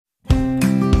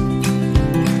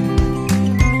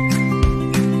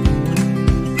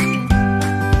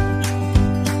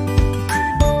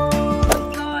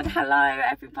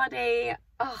everybody.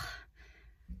 Oh,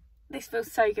 this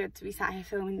feels so good to be sat here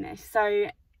filming this. So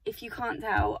if you can't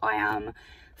tell, I am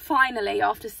finally,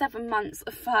 after 7 months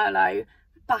of furlough,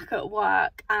 back at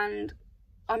work, and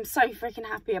I'm so freaking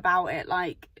happy about it.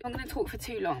 Like, I'm going to talk for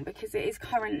too long because it is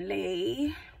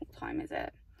currently, what time is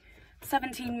it?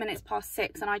 17 minutes past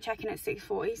 6, and I check in at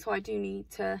 6:40, so I do need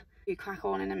to crack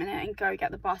on in a minute and go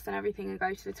get the bus and everything and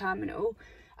go to the terminal.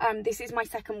 This is my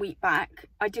second week back.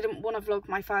 I didn't want to vlog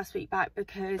my first week back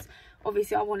because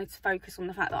obviously I wanted to focus on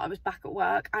the fact that I was back at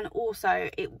work, and also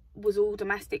it was all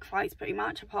domestic flights pretty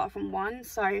much apart from one,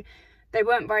 so they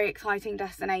weren't very exciting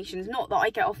destinations. Not that I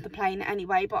get off the plane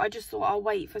anyway, but I just thought I'll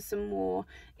wait for some more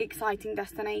exciting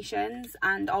destinations,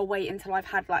 and I'll wait until I've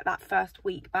had like that first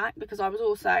week back, because I was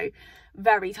also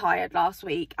very tired last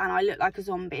week and I looked like a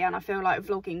zombie, and I feel like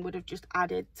vlogging would have just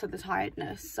added to the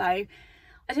tiredness. So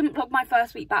I didn't vlog my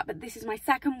first week back, but this is my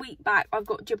second week back. I've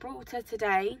got Gibraltar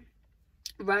today,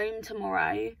 Rome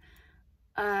tomorrow,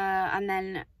 and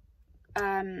then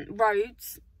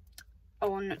Rhodes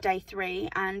on day 3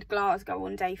 and Glasgow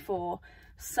on day 4.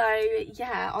 So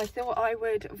yeah, I thought I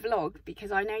would vlog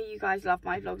because I know you guys love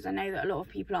my vlogs. I know that a lot of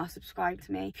people are subscribed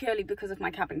to me purely because of my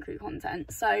cabin crew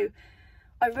content. So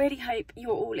I really hope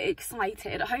you're all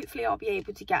excited. Hopefully I'll be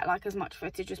able to get like as much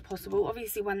footage as possible.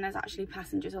 Obviously when there's actually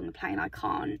passengers on the plane, I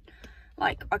can't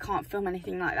film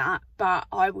anything like that, but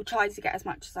I will try to get as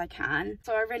much as I can.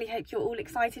 So I really hope you're all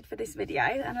excited for this video,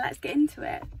 and let's get into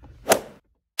it.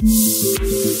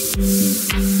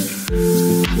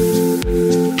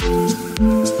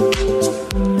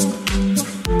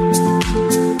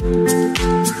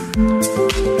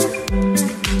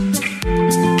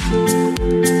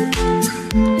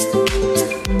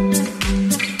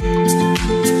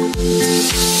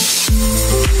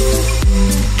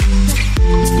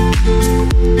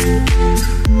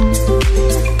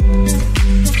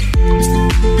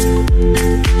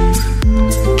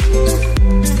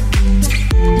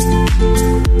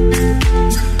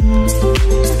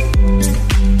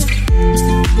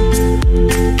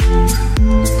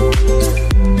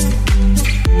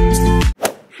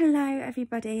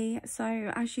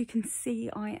 So as you can see,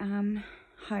 I am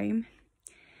home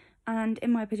and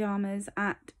in my pyjamas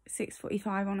at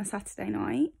 6:45 on a Saturday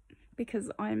night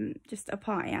because I'm just a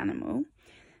party animal.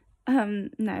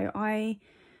 No, I'm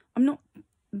not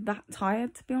that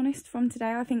tired, to be honest, from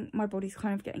today. I think my body's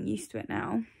kind of getting used to it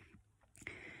now.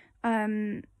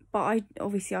 But I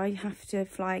have to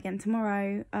fly again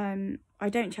tomorrow. I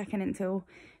don't check in until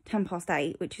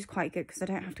 8:10, which is quite good because I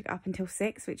don't have to get up until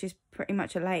 6, which is pretty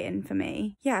much a lay-in for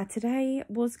me. Yeah, today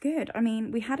was good. I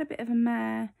mean, we had a bit of a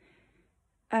mare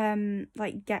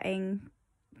like getting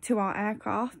to our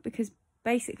aircraft, because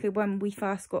basically when we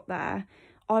first got there,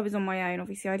 I was on my own.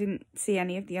 Obviously I didn't see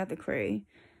any of the other crew,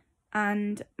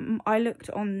 and I looked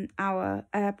on our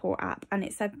airport app and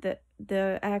it said that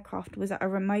the aircraft was at a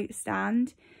remote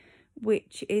stand,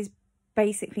 which is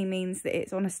basically means that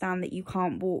it's on a stand that you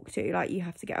can't walk to, like you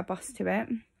have to get a bus to it.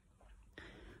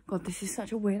 God, this is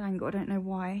such a weird angle. I don't know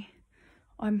why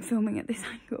I'm filming at this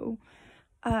angle.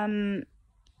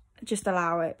 Just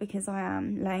allow it because I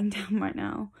am laying down right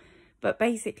now. But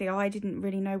basically I didn't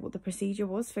really know what the procedure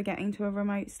was for getting to a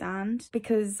remote stand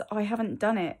because I haven't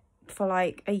done it for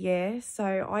like a year,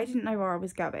 so I didn't know where I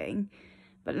was going.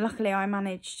 But luckily I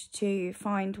managed to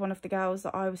find one of the girls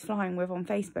that I was flying with on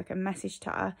Facebook and messaged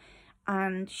her,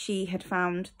 and she had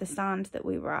found the stand that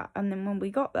we were at. And then when we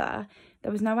got there,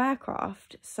 there was no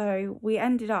aircraft, so we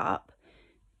ended up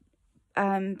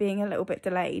being a little bit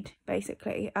delayed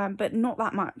basically, but not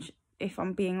that much, if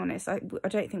I'm being honest. I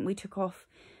don't think we took off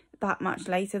that much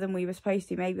later than we were supposed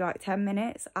to, maybe like 10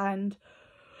 minutes, and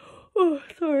oh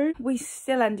sorry, we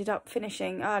still ended up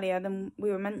finishing earlier than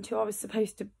we were meant to. I was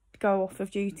supposed to go off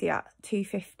of duty at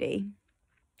 2:50,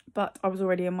 but I was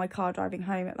already in my car driving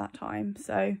home at that time.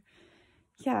 So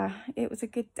yeah, it was a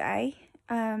good day.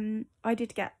 I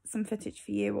did get some footage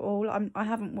for you all. I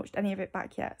haven't watched any of it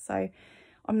back yet, so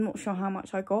I'm not sure how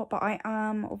much I got, but I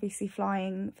am obviously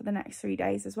flying for the next 3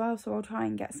 days as well, so I'll try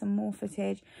and get some more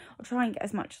footage. I'll try and get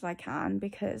as much as I can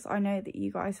because I know that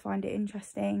you guys find it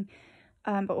interesting.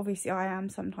 But obviously I am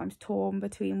sometimes torn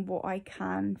between what I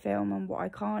can film and what I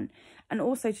can't. And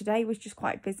also today was just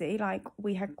quite busy. Like,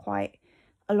 we had quite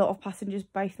a lot of passengers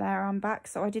both there and back,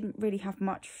 so I didn't really have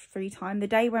much free time. The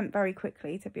day went very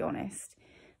quickly, to be honest,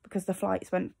 because the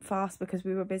flights went fast because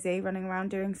we were busy running around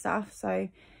doing stuff. So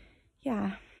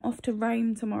yeah, off to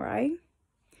Rome tomorrow.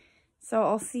 So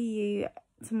I'll see you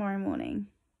tomorrow morning.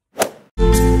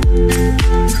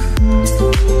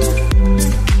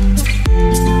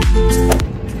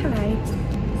 Hello,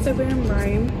 so we're in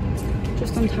Rome,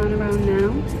 just on turnaround now.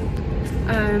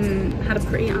 had a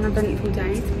pretty uneventful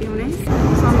day, to be honest. So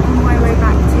I'm on my way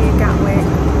back to Gatwick.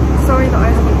 Sorry that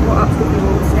I haven't caught up with you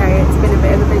all today. It's been a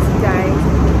bit of a busy day.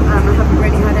 I haven't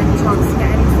really had any chance to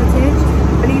get any footage.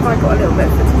 I believe I got a little bit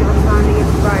of footage of landing in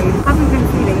the road. I haven't been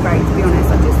feeling great, to be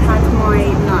honest. I just had my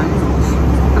lunch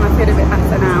and I feel a bit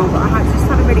better now, but I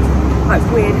just had a really like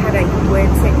weird headache and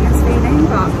weird sickness feeling,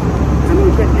 but I'm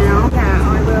all good now. Yeah,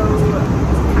 I will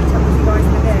catch up with you guys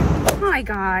in a bit. Hi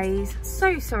guys,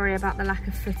 so sorry about the lack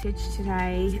of footage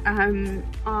today. I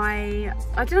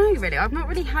don't know really, I've not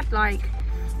really had like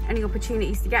any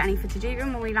opportunities to get any footage.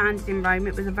 Even when we landed in Rome,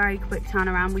 it was a very quick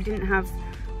turnaround. We didn't have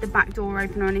the back door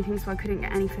open or anything, so I couldn't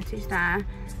get any footage there.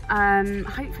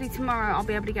 Hopefully tomorrow I'll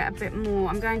be able to get a bit more.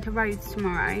 I'm going to Rhodes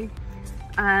tomorrow.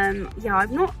 Yeah,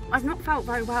 I've not felt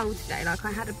very well today. Like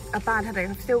I had a bad headache.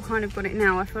 I've still kind of got it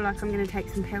now. I feel like I'm going to take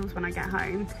some pills when I get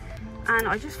home, and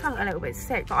I just felt a little bit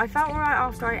sick, but I felt all right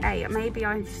after I ate. Maybe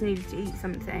I just needed to eat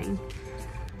something.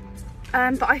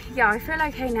 But yeah, I feel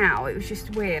okay now. It was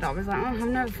just weird. I was like, oh, I've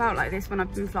never felt like this when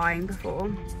I've been flying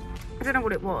before. I don't know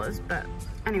what it was, but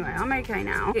anyway, I'm okay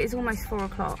now. It is almost 4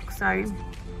 o'clock, so I'm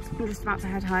just about to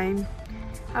head home,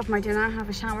 have my dinner, have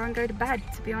a shower and go to bed,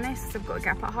 to be honest. I've got to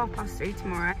get up at 3:30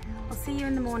 tomorrow. I'll see you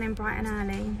in the morning bright and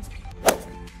early.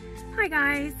 Hi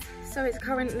guys, so it's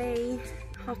currently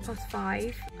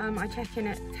 5:30. I check in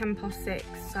at 6:10,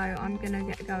 so I'm gonna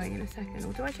get going in a second.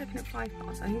 Or do I check in at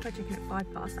 5:05? I think I check in at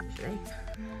 5:05 actually.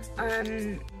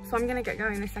 So I'm gonna get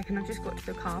going in a second. I've just got to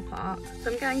the car park.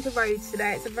 So I'm going to Rhodes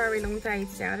today. It's a very long day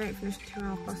today. I don't finish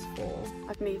until 4:30.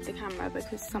 I've moved the camera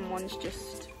because someone's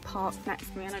just parked next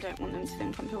to me and I don't want them to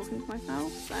think I'm talking to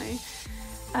myself. So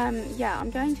yeah, I'm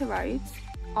going to Rhodes.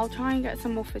 I'll try and get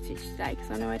some more footage today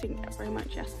because I know I didn't get very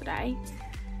much yesterday.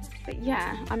 But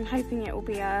yeah, I'm hoping it will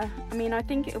be I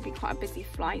think it'll be quite a busy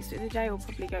flight, so the day will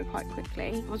probably go quite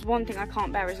quickly. There's one thing I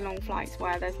can't bear is long flights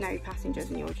where there's no passengers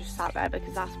and you're just sat there,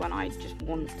 because that's when I just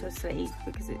want to sleep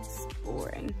because it's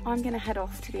boring. I'm gonna head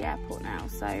off to the airport now,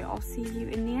 so I'll see you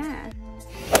in the air.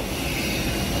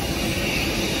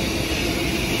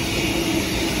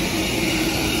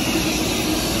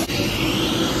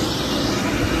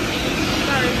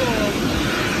 Very warm.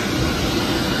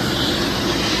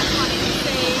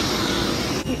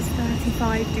 It's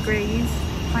 35 degrees.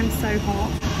 I'm so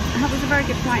hot. That was a very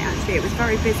good flight actually. It was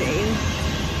very busy.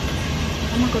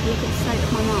 Oh my god, look at the state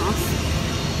of my mask.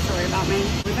 Sorry about me.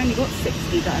 We've only got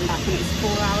 60 going back and it's 4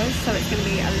 hours, so it's going to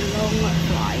be a long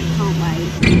flight. Can't wait.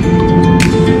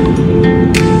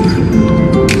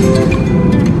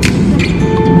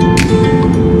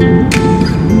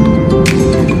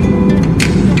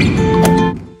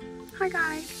 Hi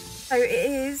guys. So it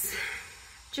is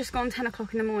just gone 10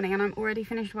 o'clock in the morning and I'm already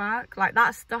finished work. Like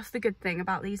that's the good thing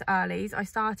about these earlies. I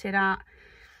started at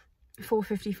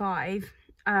 4:55,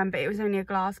 but it was only a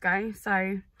Glasgow,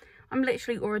 so I'm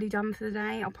literally already done for the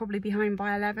day. I'll probably be home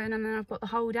by 11 and then I've got the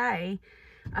whole day.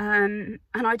 And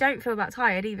I don't feel that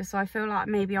tired either, so I feel like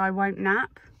maybe I won't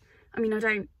nap. I mean,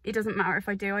 it doesn't matter if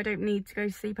I do. I don't need to go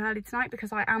to sleep early tonight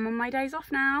because I am on my days off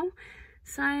now.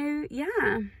 So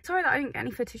yeah, sorry that I didn't get any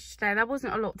footage today. There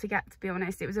wasn't a lot to get, to be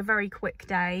honest. It was a very quick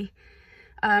day.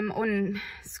 On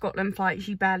Scotland flights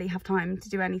you barely have time to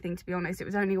do anything, to be honest. It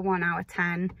was only a 1 hour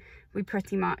 10. We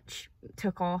pretty much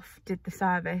took off, did the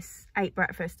service, ate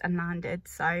breakfast and landed.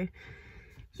 So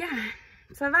yeah,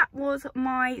 so that was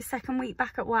my second week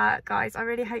back at work, guys. I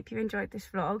really hope you enjoyed this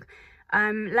vlog.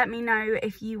 Let me know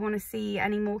if you want to see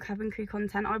any more cabin crew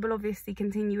content. I will obviously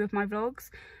continue with my vlogs,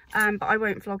 but I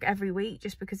won't vlog every week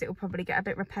just because it will probably get a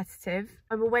bit repetitive.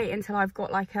 I will wait until I've got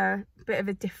like a bit of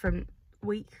a different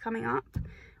week coming up.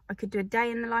 I could do a day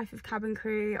in the life of cabin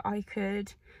crew. I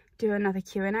could do another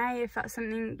Q&A if that's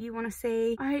something you want to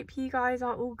see. I hope you guys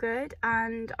are all good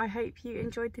and I hope you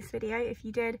enjoyed this video. If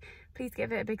you did, please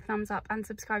give it a big thumbs up and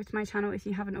subscribe to my channel if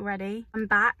you haven't already. I'm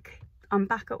back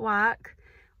at work.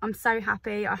 I'm so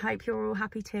happy. I hope you're all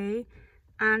happy too.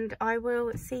 And I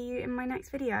will see you in my next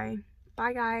video.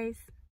 Bye guys.